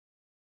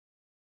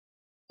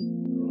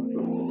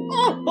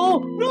Oh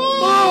no!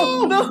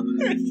 Oh no!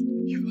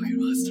 You fucking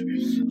monster!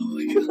 Oh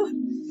my god!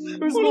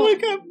 Where's What do I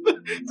got?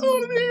 It's not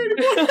in there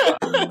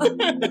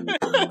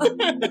anymore.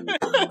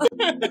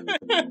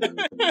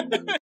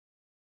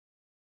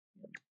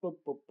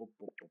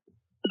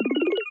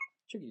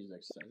 Tricky use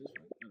exercise. It's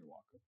fine. I'll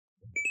walk.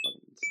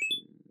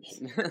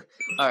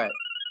 Alright.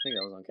 I think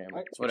that was on camera.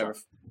 Right, Whatever.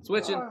 off.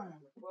 Switching.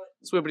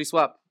 Swibbity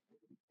swap.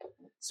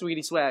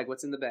 Sweetie swag.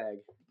 What's in the bag?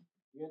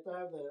 You have to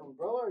have the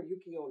umbrella or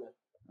Yukiona?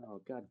 Oh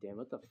god damn!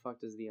 What the fuck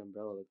does the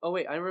umbrella look? Oh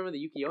wait, I remember the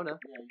Yukiona.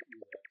 Yeah, you can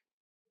use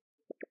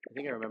I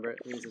think I remember it.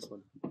 I think it's this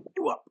one.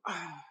 that.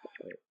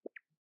 Wait.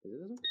 Is it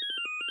this one?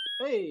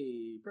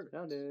 Hey, perfect.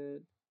 Found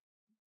it.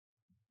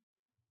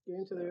 Get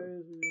into the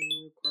area that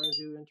requires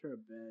you to enter a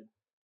bed.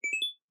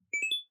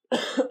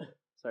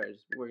 Sorry,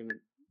 we're gonna.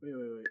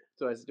 Wait.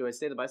 Do I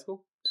stay the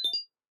bicycle?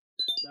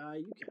 You can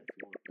if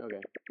you want.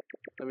 Okay.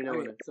 Let me know Okay,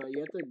 when it. so you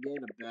have to get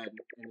in a bed,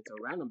 and it's a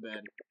random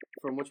bed.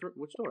 From which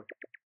door?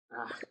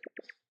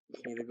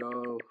 You can either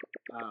go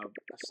a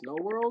snow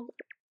world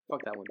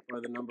Fuck that one.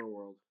 or the number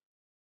world.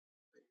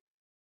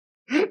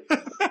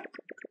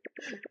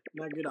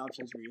 Not good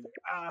options for either.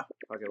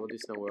 Okay, we'll do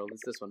Snow World.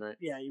 It's this one, right?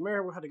 Yeah, you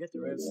remember how to get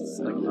through it. It's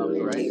like up,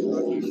 right?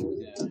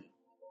 Yeah.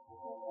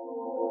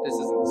 This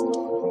isn't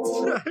Snow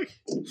World.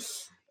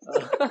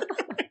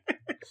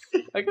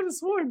 I could have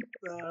sworn.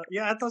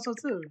 Yeah, I thought so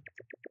too.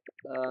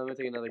 I'm gonna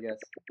take another guess.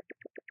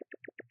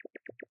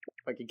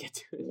 If I could get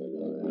to it.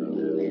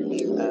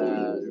 Immediately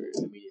regretting.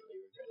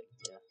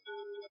 Yeah.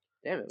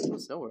 Damn it,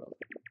 where's Snow World?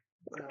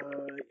 I think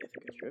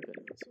I'm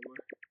Tripping.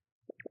 somewhere.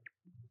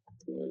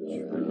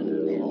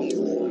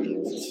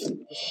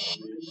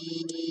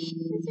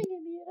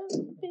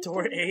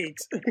 Door 8.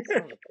 Son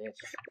of a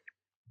bitch.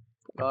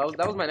 Oh,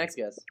 that was my next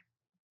guess.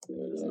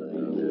 Yes,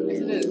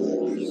 it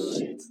is.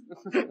 Shit.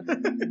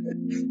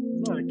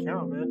 Not a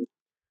count, man.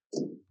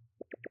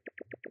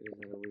 Isn't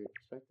that a weird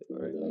perspective?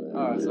 Alright.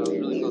 Alright, so it's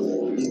really close.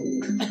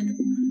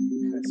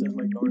 It says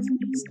like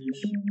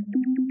northeast-ish.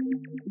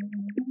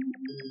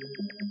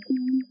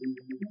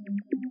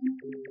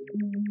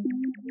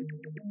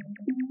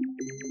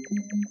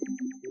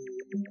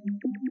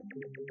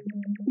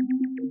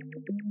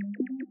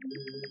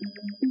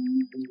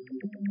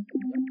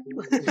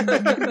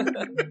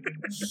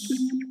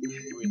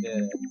 We did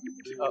it.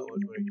 Oh, what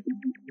are you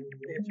doing?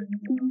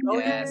 Oh,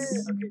 Yes.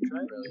 yeah. Okay,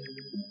 try it. Brilliant.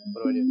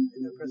 What do I do?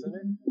 And then press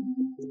enter.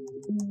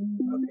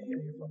 Okay,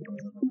 yeah, you're fucking with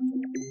the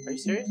numbers. Are you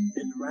serious?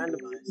 It's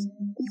randomized.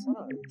 Son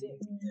of a dick.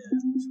 Yeah,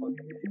 this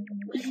fucking game.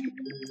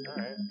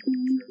 Alright.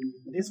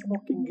 This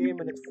fucking game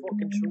and its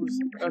fucking shoes.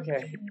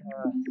 Okay.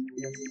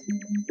 Yes.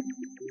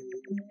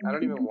 I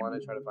don't even want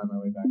to try to find my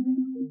way back right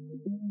now.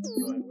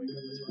 Go ahead, wake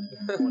up, it's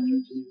fine. No one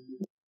judges you.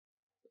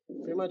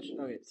 Pretty much,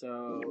 okay,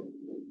 so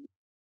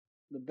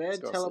the bed This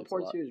girl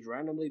teleports sleeps a you is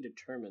randomly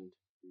determined.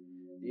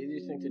 The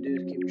easiest thing to do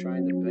is keep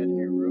trying the bed in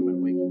your room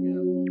and waking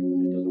up. If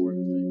it doesn't work,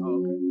 it's like,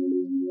 oh, okay.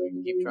 We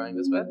can keep trying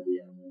this bed?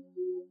 Yeah.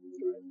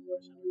 Try it.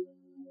 Press enter.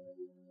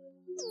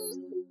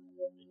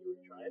 Did you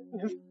try it?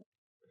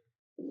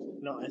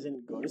 No, as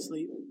in go to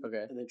sleep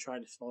Okay. and then try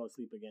to fall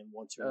asleep again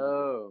once you're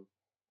Oh.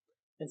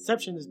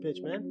 Inception this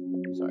bitch, man.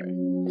 I'm sorry.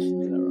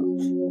 Is that wrong?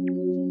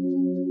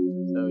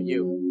 So,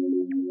 you.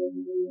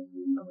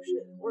 Oh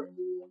shit, it worked.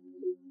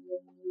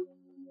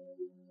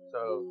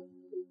 So,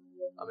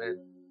 I'm in.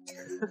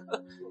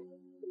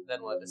 Then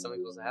what? Is something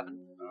supposed to happen?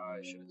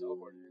 I should have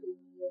teleported you.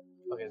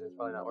 Okay, so it's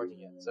probably not working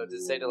yet. So, does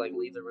it say to, like,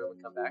 leave the room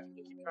and come back and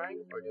keep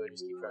trying? Or do I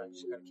just keep trying?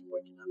 Just gotta keep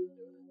waking up and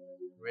doing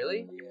it.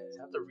 Really? Yeah. Does it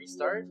have to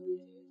restart?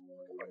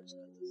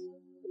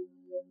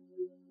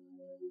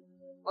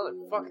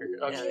 Motherfucker.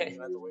 Okay. Yeah,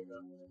 you have to wake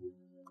up.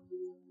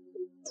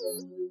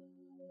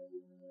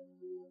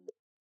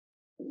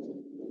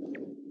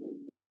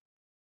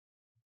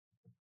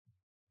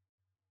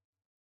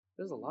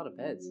 There's a lot of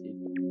beds, dude.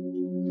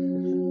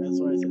 That's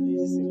why I said the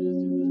easiest thing to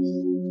just do this.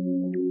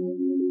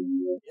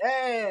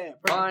 Yeah!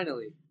 Perfect.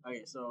 Finally.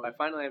 Okay, so. By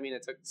finally, I mean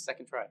it took the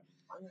second try.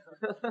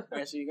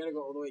 Okay, so you gotta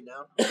go all the way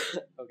down.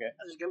 Okay.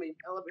 There's gonna be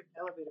elevator,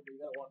 but you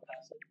gotta walk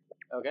past it.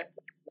 Okay.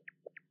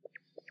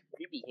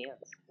 Creepy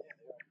hands. Yeah,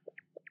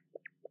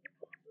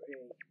 they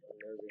are.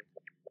 Unnerving.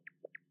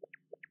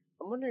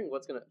 I'm wondering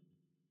what's gonna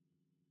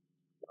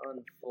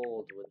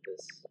unfold with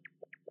this.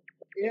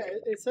 Yeah,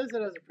 it says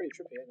it has a pretty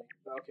trippy ending.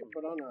 Okay,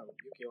 put on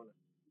Yukiona.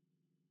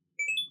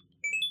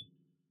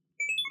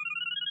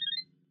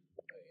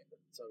 Okay,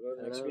 so go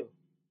to the next Hello. screen.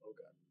 Oh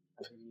god.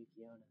 I'm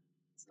Yukiona.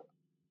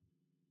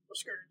 I'm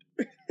scared.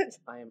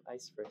 I am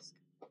Ice Frisk.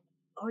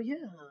 Oh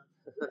yeah.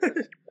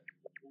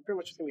 Pretty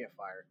much it's gonna be a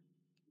fire.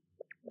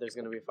 There's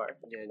gonna be a fire.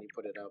 Yeah, and you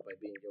put it out by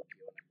being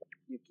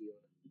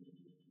Yukiona.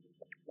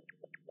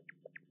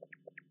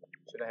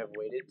 Should I have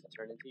waited to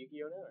turn into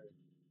Yukiona? Or?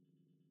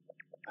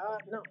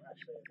 No,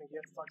 actually, I think you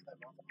have to talk to that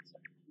moth monster.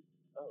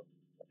 Oh,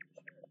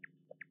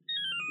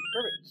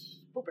 Perfect.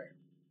 Poop air.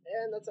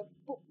 And that's a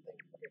poop thing.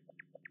 Okay.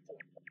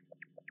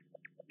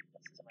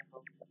 this is my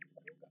home.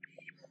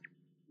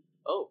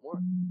 Oh, more.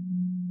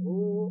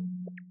 Ooh.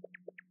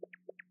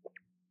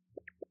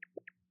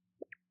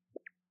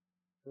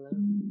 Hello.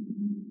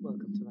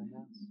 Welcome to my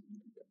house.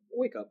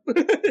 Wake up. You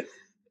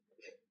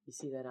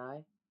see that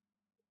eye?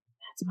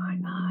 That's my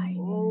eye.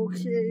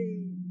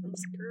 Okay. I'm Get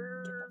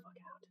scared. the fuck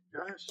out.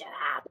 Gosh. Get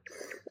out.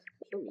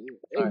 So mean.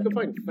 Hey, you can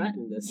find fat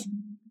in this.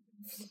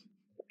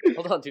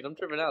 Hold on, dude. I'm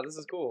tripping out. This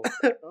is cool.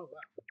 Oh, wow.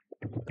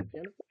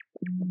 Piano?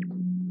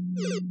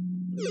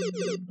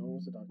 No one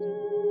wants to talk to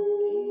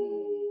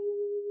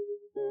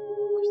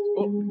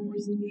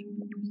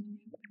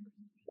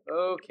you.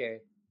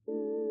 Okay.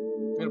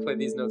 I'm gonna play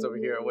these notes over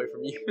here away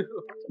from you.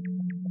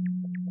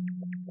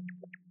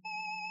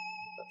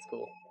 That's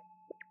cool.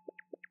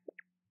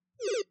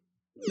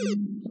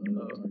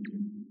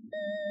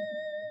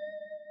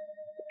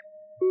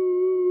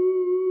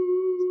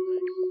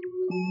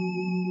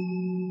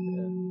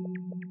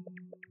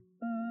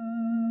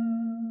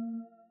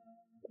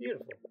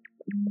 Beautiful.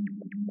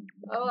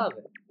 I love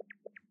it.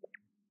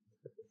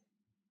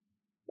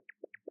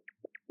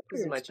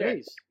 This is my chair.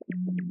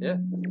 Yeah.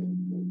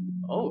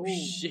 Oh,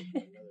 shit.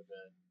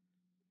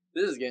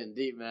 This is getting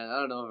deep, man.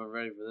 I don't know if I'm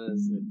ready for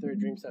this. The third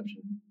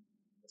dreamception.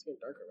 It's getting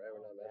darker, right?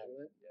 We're not imagining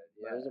that?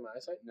 Yeah. Losing my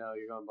eyesight? No,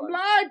 you're going I'm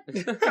blind.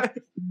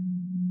 blind!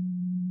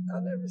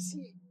 I'll never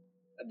see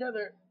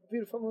another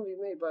beautiful movie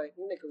made by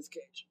Nicolas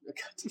Cage.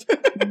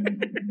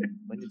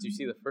 When did you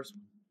see the first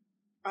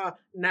one?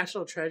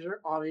 National Treasure,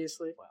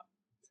 obviously. Wow.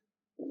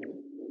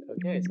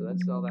 Okay, so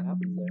that's all that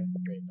happens there.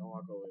 Great, don't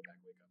walk all the way back.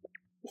 Wake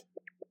up.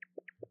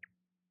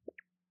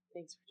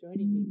 Thanks for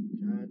joining me.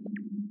 God.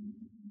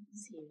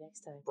 See you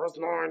next time. Press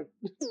 9!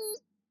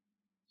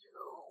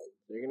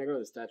 You're gonna go to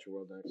the Statue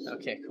World next.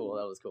 Okay, cool.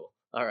 That was cool.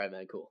 Alright,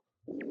 man, cool.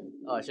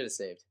 Oh, I should have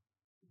saved.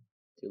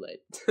 Too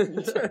late. You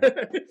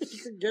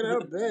can get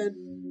out of bed.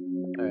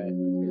 Alright.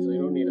 Okay, so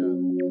you don't need a...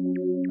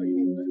 Oh, you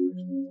need a knife,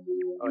 actually.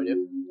 Oh, I do?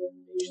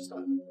 You should still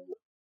have it.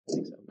 I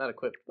think so. Not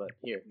equipped, but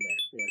here. There,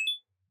 yeah.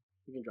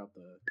 You can drop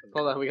the...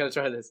 Hold on, we gotta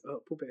try this.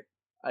 Oh, poopy.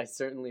 I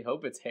certainly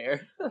hope it's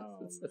hair.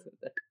 Oh,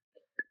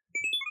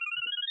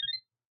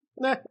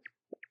 Nah.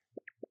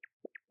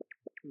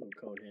 Little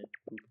cone head.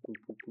 Boop, boop,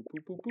 boop, boop,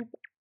 boop, boop, boop.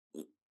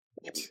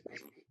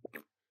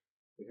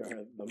 We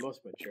are the most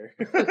mature.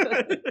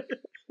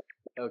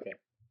 Okay.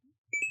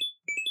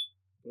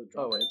 We'll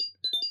drop Oh, wait.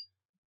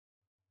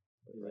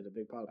 Is that a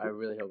big pot of I poop?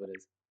 really hope it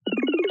is.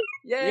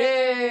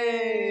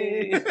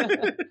 Yay!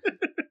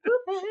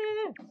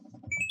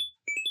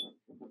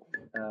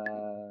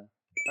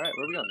 Alright,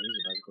 where are we going? Use a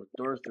bicycle.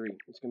 Door 3.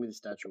 It's gonna be the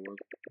Statue World.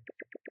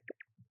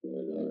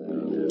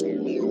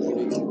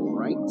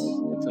 Right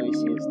until you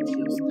see a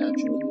teal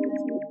statue.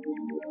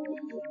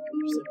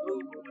 Just a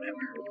boom or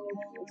whatever.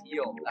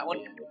 Teal. That one?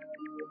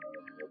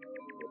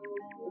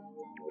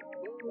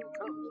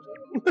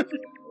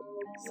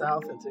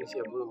 South until you see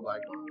a blue and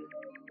black door.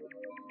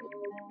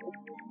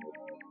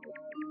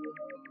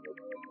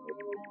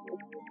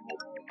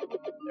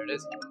 There it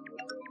is.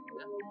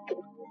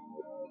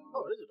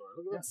 Oh, it is a door.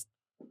 Look at that.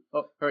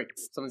 Oh, hurry.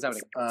 Something's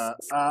happening.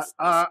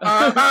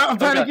 I'm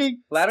panicking.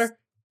 Ladder?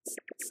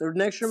 The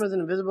next room is an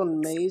invisible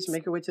maze.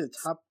 Make your way to the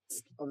top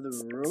of the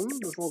room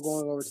before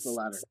going over to the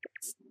ladder.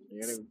 You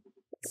gotta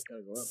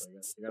go up, I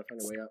guess. You gotta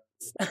find a way up.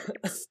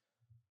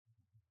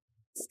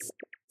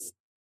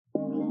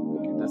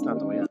 That's not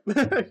the way up.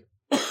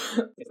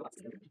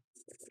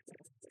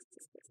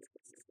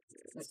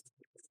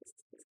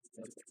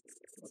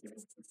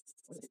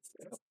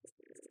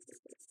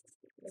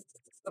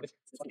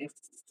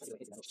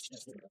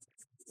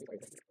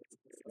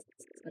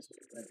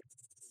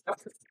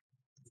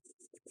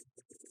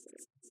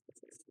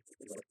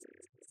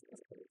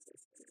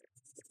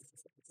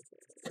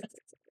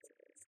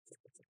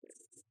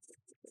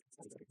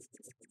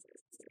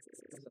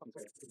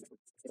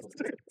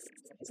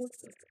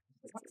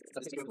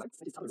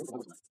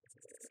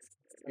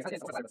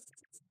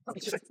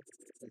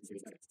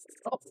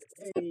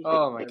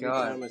 Oh my Every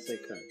god. time I say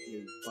cut,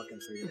 you fucking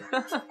figure it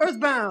out.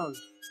 Earthbound!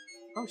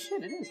 Oh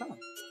shit, it is, huh?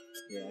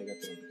 Yeah, I got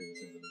the one because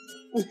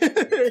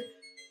it says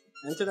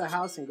Enter the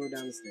house and go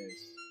down the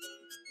stairs.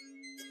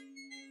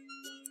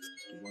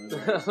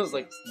 I was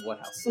like, what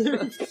house?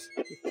 Okay,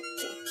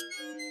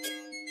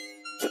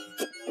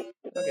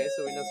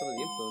 so we know some of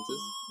the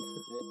influences.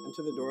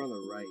 Enter the door on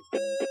the right.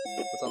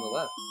 What's on the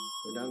left?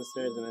 Go down the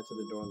stairs and enter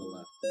the door on the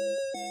left.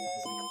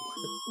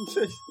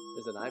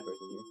 There's an eye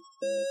person here.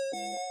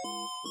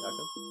 You talk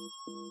to him?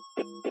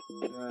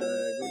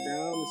 Go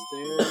down the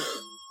stairs,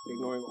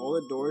 ignoring all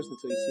the doors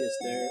until you see a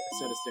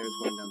set of stairs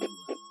going down to the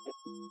left.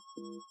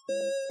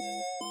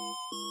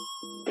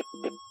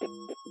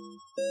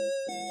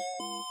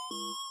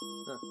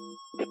 Huh.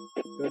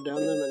 Go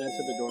down them and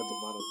enter the door at the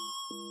bottom.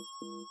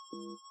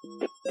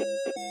 Like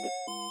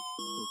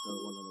the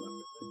one on the left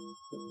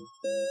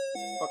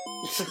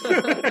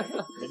right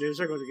there. You do a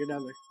circle to get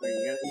down there. Right,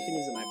 you can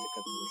use a knife to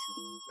cut the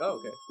mushrooms. Oh,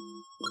 okay.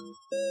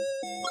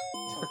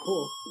 Oh,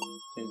 cool.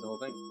 Change the whole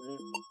thing. Yeah.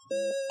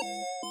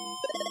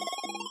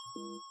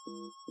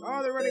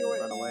 Oh, they're running away.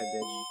 Run away,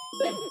 bitch.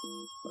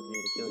 Fucking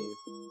here to kill you.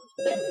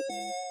 Better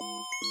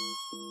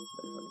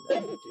fucking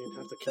die. You didn't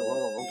have to kill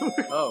all of them.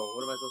 Oh,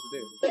 what am I supposed to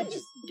do?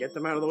 Just get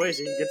them out of the way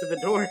so you can get to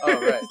the door.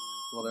 Oh, right.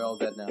 Well, they're all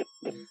dead now.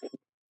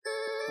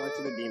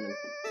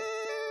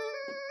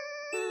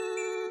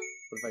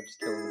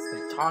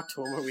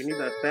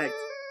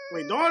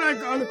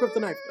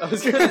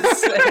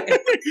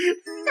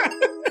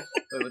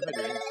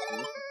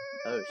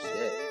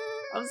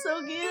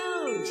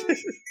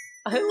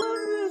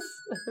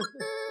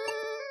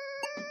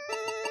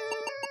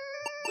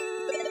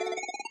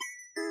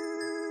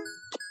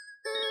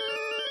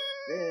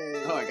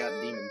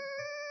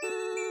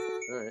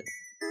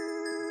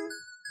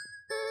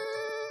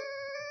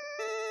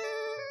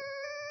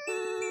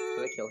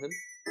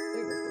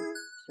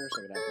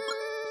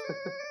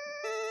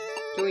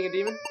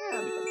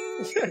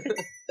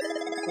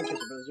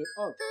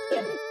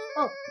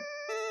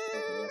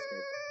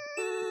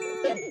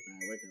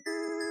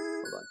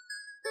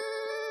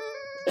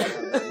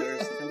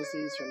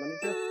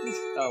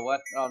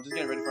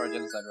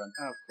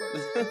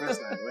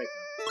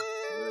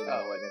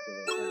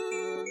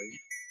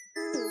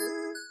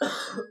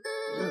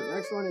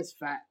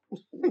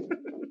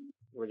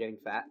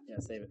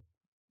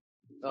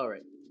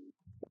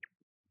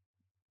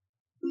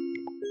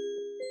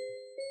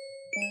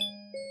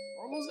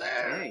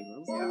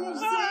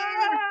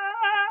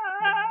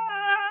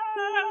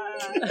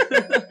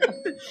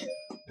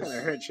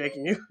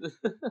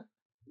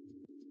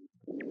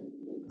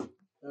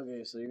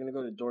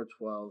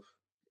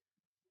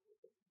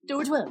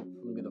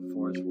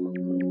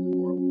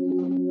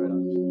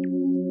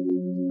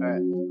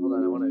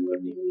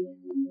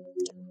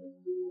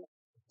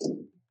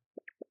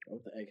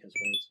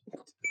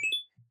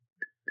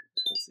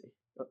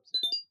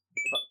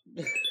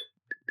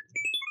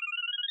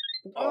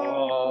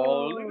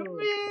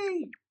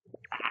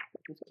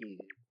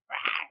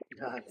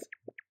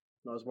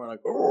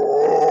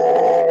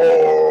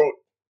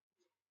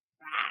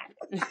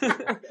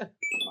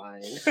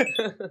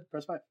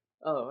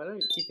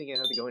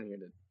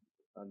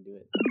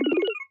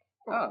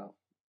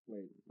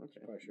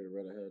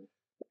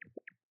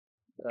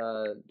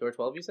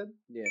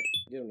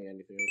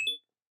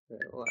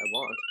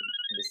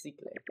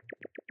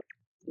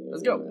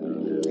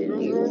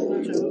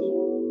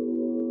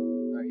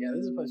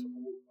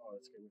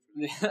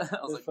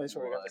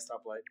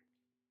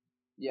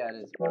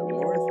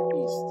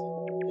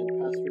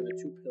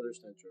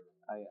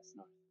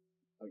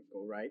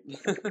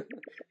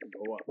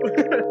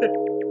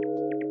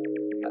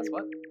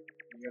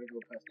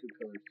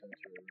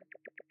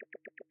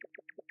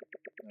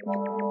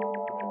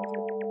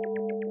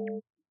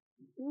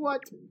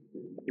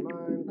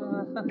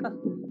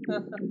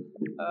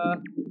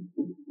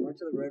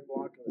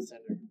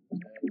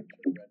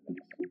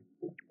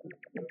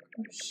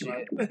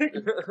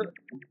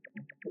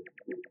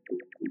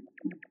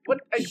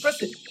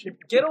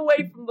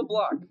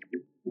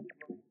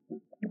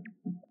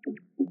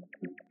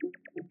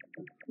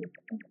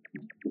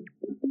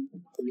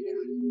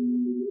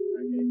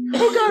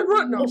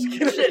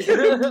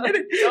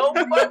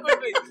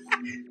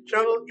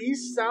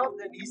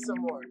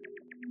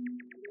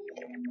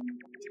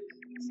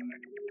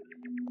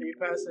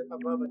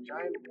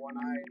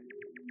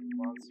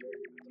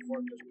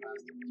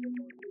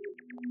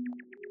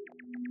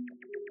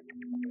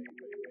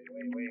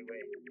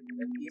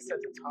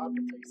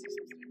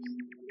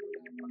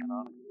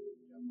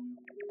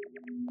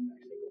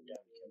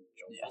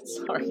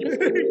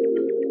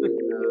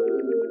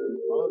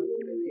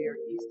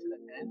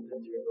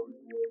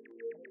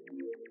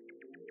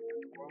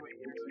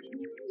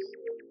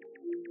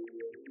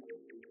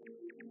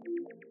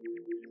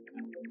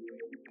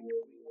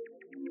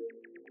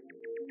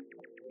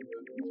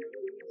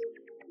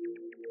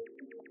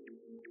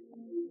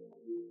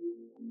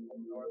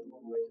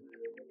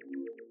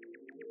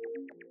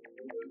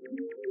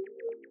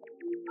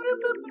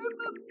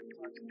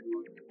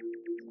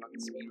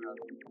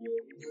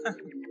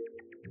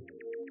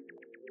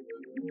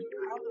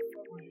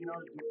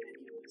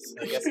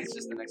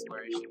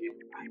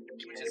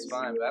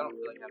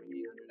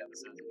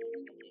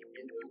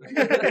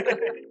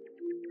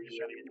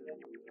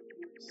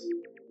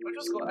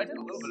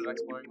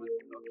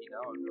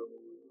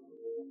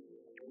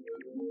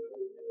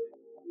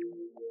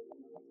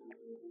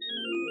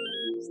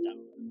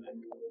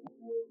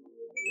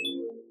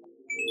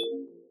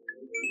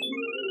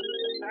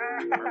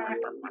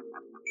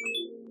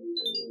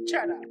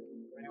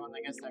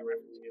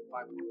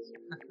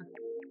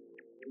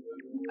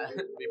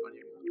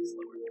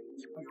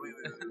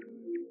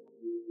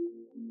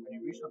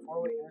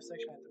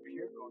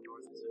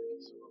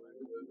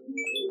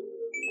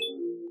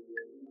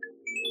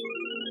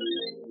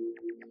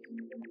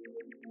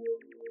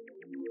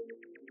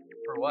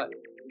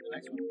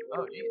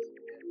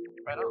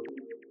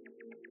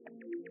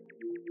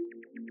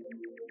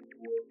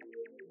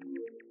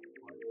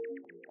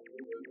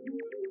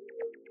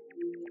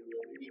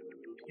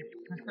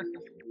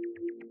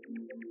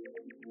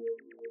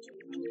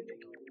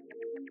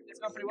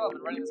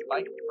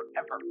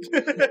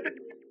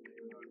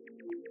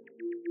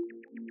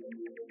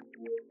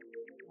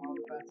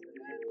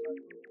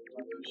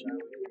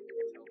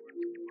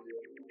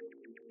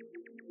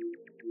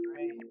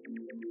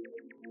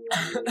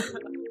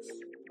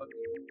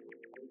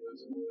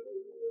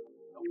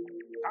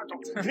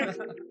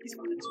 He's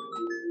fine.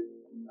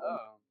 Oh.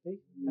 Hey,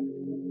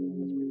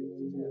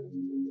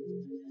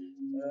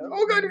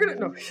 oh god, you're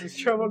gonna just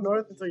travel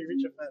north until you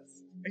reach a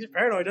fence. Makes you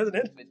paranoid, doesn't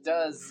it? It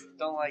does.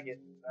 Don't like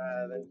it.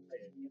 Then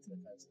okay, get to the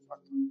fence.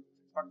 Park.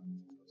 Go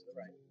to the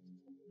right.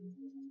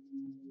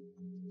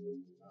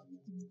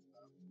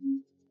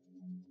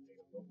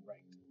 Go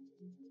right.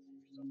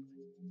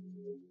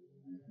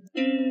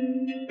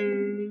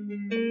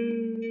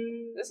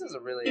 This is a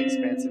really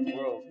expansive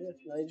world. Yeah,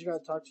 now you just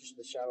gotta talk to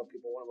the shadow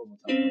people. One of them will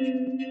teleport you.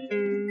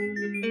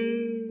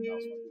 That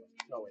was fucking much.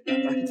 No, wait, not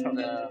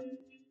that. No.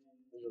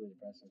 It was really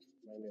depressing.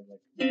 Reminded me of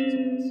like someone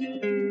else.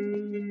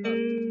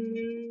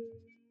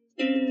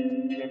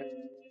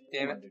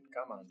 Damn it.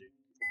 Come on, dude.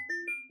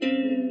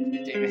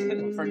 Damn it.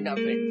 For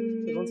nothing.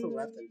 There's one to the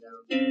left and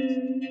down.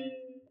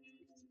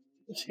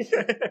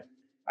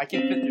 I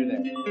can fit through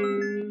there. A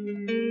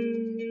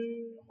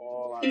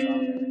whole lot of trial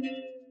there.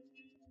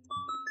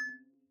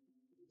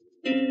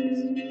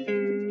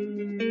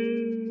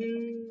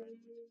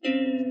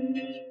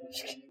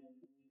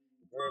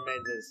 Whoever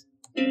made this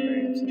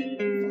very upsetting.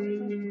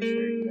 Fine. I'm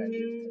sure you had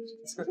your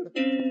intentions.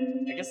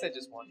 I guess they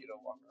just want you to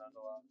walk around a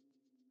lot.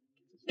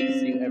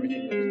 See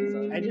everything that they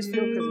design. I just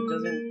feel because it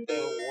doesn't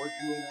reward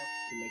you enough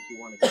to make you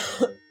want to go.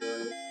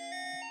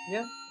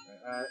 Yeah.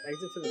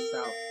 Exit to the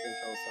south, then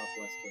travel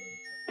southwest to another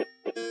town.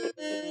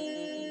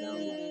 Down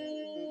left.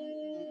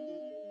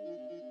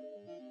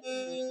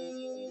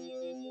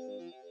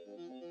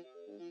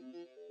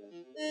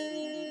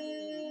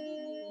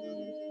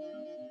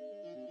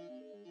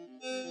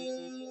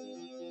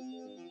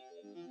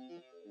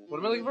 What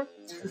am I looking for?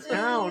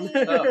 Town. Oh.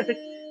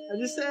 I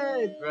just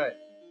said. Right.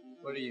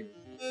 What are you?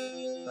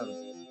 Nothing.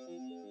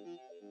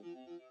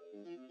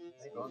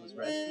 Is it going this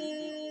rest?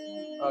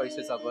 Oh, you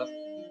said southwest?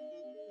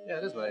 Yeah,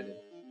 that is what I did.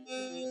 Is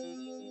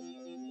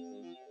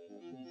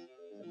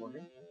there more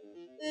here?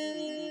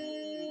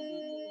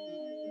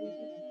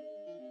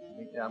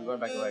 Yeah, I'm going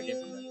back to where I came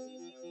from then.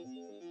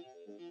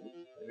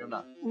 Maybe I'm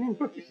not.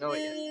 No,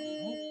 wait, yeah.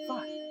 Oh,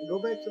 fuck. Go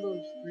back to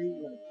those three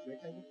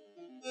rectangles.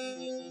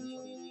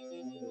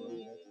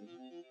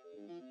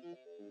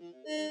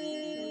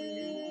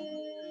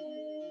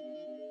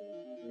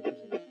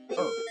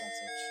 Oh, that's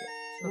a shit.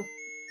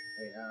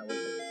 Wait, wait.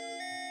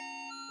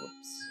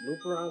 Whoops.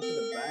 Loop around to the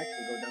back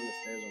and go down the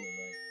stairs on the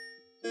right.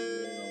 So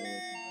you're all the way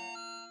to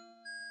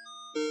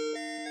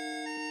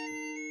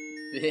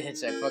the back.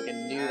 Bitch, I fucking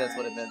knew that's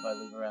what it meant by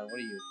loop around. What are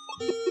you?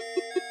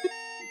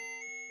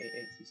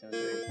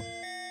 88273.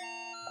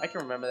 I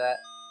can remember that.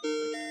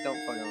 Don't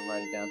fucking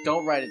write it down.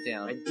 Don't write it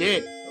down. I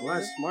did. I'm not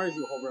as smart as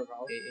you, whole breath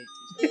power.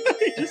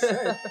 88273. You just said.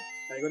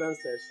 Alright, go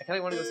downstairs. I kind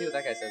of want to go see what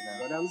that guy says now.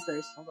 Go down the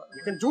stairs. Hold on.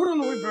 You can do it on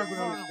the way back. Go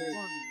down the stairs.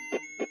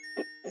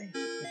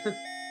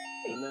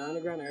 In the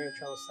underground area,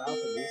 travel south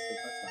and east and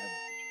touch the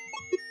highway.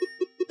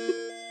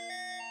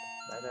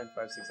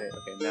 99568.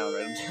 Okay, now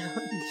write them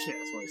down. Yeah,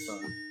 that's what I saw.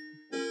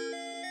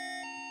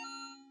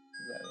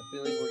 I have a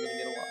feeling we're gonna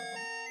get a lot of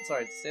them.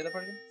 Sorry, say that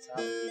part again?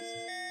 Southeast.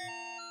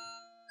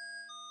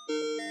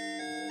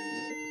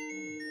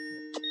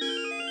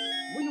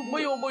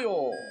 Boyo,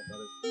 boyo!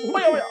 Yeah,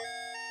 Boyo, boyo!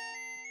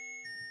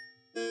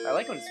 I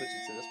like when it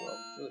switches to this world.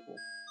 It's really cool.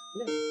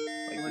 Like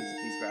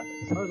these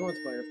graphics. I always wanted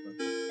to play Earthbound.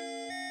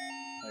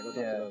 I go talk to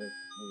the other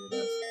weird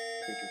ass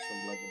creatures from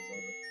Legend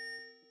Zelda.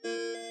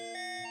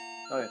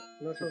 Oh yeah.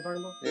 You know what I'm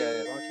talking about?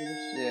 Yeah. Rock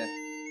eaters? Yeah.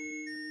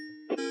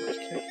 I'm just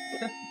kidding.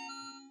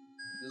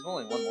 There's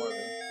only one more, really.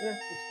 Yeah,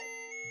 it's fine.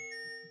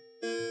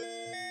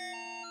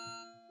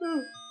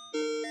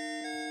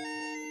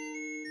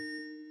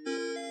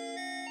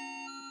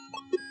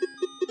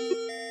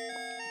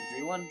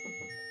 331.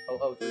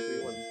 Oh,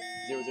 331.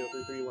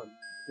 00331.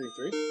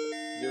 3-3?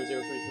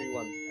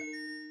 00331.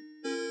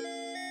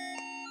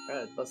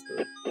 Alright, bust the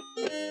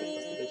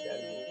bitch out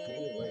of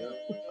here.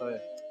 Oh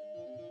yeah.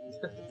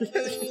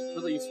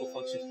 Really useful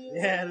function.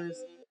 Yeah, it is.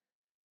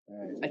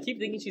 I keep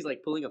thinking she's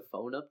like pulling a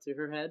phone up to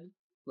her head,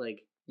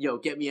 like, "Yo,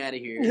 get me out of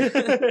here,"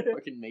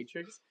 fucking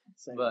Matrix.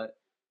 Same. But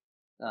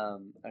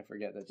I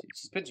forget that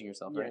she's pinching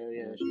herself, right?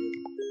 Yeah, she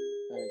is.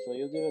 Alright, so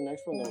you'll do the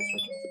next one, then we'll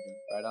switch off again.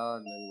 Right on.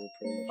 And then we're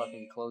pretty much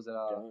Fucking close it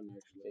off. done,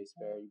 actually. Base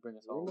Bear, you bring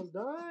us We're home. almost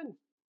done.